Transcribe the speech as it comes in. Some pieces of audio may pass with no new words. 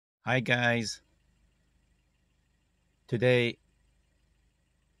Hi guys, today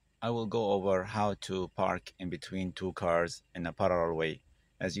I will go over how to park in between two cars in a parallel way.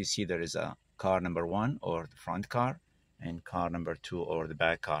 As you see, there is a car number one or the front car and car number two or the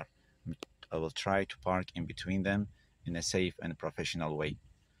back car. I will try to park in between them in a safe and professional way.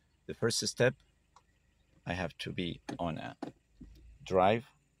 The first step, I have to be on a drive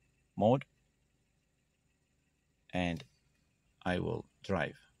mode and I will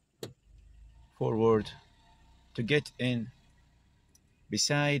drive forward to get in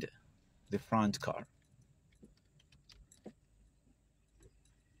beside the front car.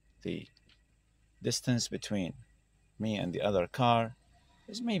 The distance between me and the other car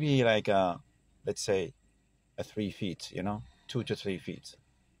is maybe like let's say a 3 feet, 2 to 3 feet.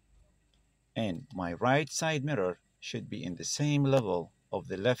 And my right side mirror should be in the same level of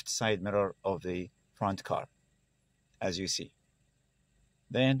the left side mirror of the front car, as you see.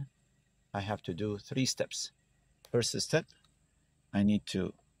 Then I have to do 3 steps. First step, I need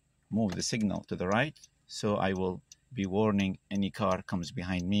to move the signal to the right, so I will be warning any car comes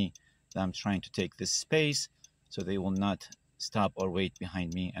behind me that I'm trying to take this space, so they will not stop or wait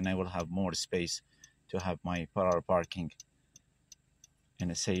behind me, and I will have more space to have my parallel parking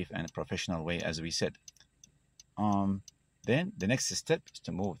in a safe and professional way, as we said. Then the next step is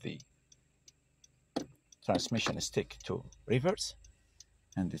to move the transmission stick to reverse,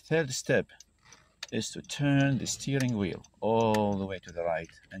 and the third step is to turn the steering wheel all the way to the right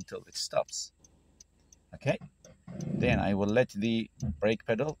until it stops. Okay, then I will let the brake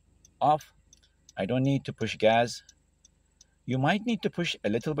pedal off. I don't need to push gas. You might need to push a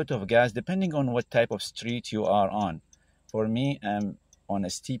little bit of gas depending on what type of street you are on. For me, I'm on a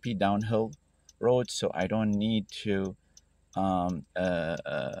steepy downhill road, so I don't need to um, uh,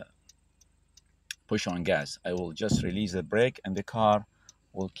 uh, push on gas. I will just release the brake and the car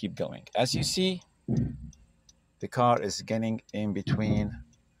will keep going. As you see, the car is getting in between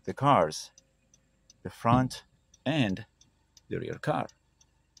the cars, the front and the rear car.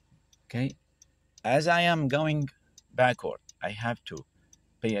 Okay, as I am going backward, I have to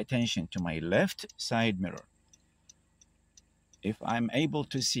pay attention to my left side mirror. If I'm able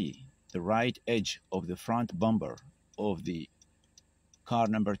to see the right edge of the front bumper of the car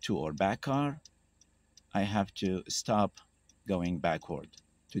number two or back car, I have to stop going backward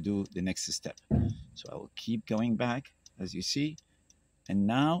to do the next step. So I will keep going back, as you see, and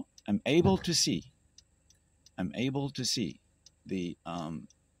now I'm able to see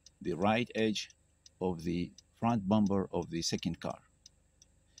the right edge of the front bumper of the second car.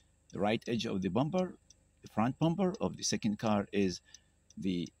 The right edge of the bumper, the front bumper of the second car is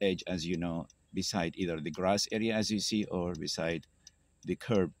the edge, as you know, beside either the grass area, as you see, or beside the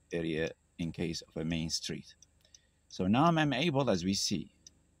curb area in case of a main street. So now I'm able, as we see,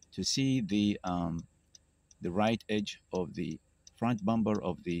 to see the right edge of the front bumper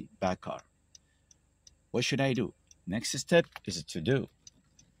of the back car. What should I do? Next step is to do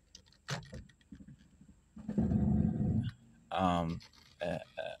a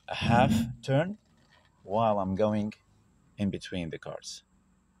half turn while I'm going in between the cars.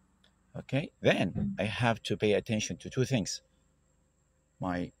 Okay, then I have to pay attention to two things.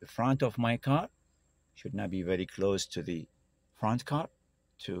 The front of my car should not be very close to the front car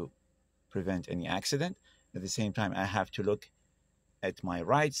to prevent any accident. At the same time, I have to look at my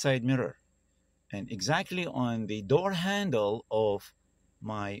right side mirror and exactly on the door handle of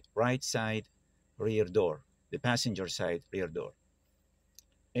my right side rear door, the passenger side rear door.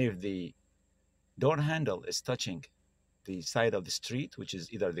 If the door handle is touching the side of the street, which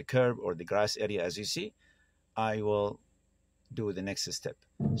is either the curb or the grass area, as you see, I will do the next step.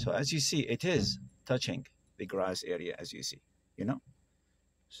 So as you see, it is touching the grass area, as you see,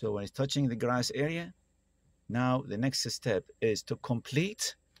 So when it's touching the grass area, now the next step is to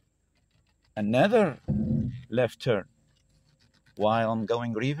complete another left turn while I'm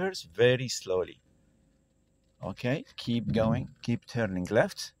going reverse very slowly. Okay, keep going, keep turning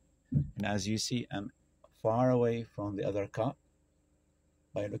left. And as you see, I'm far away from the other car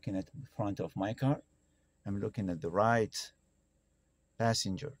by looking at the front of my car. I'm looking at the right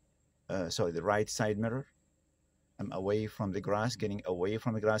the right side mirror. I'm away from the grass, getting away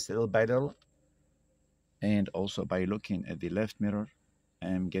from the grass little by little. And also by looking at the left mirror,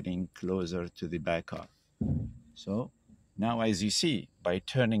 I'm getting closer to the back car. So now, as you see, by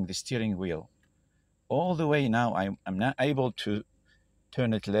turning the steering wheel all the way, now I'm not able to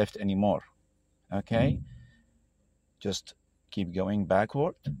turn it left anymore. Okay, just keep going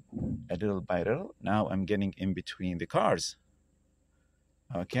backward a little by little. Now I'm getting in between the cars.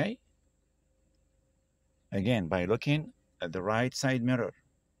 Okay, again by looking at the right side mirror,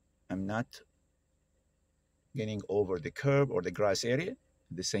 I'm not getting over the curb or the grass area.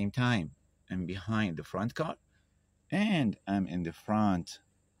 At the same time, I'm behind the front car and I'm in the front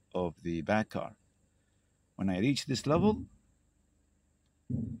of the back car. When I reach this level,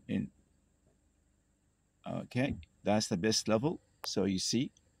 okay, that's the best level. So you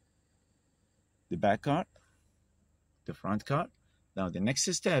see the back car, the front car. Now the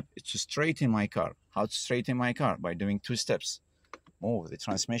next step is to straighten my car. How to straighten my car? By doing 2 steps. Move the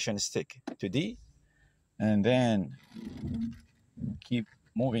transmission stick to D, and then keep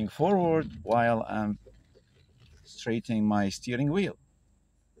moving forward while I'm straightening my steering wheel.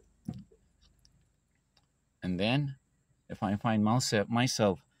 And then if I find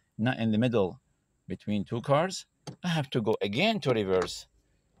myself not in the middle between 2 cars, I have to go again to reverse,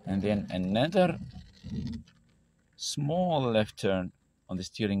 and then another small left turn on the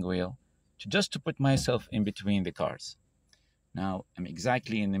steering wheel to put myself in between the cars. Now I'm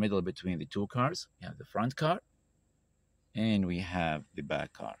exactly in the middle between the 2 cars. We have the front car and we have the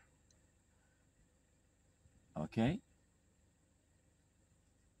back car. Okay.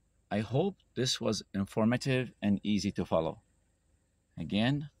 I hope this was informative and easy to follow.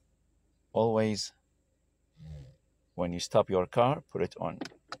 Again, always when you stop your car, put it on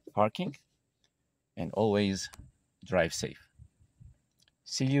parking and always drive safe.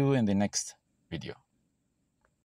 See you in the next video.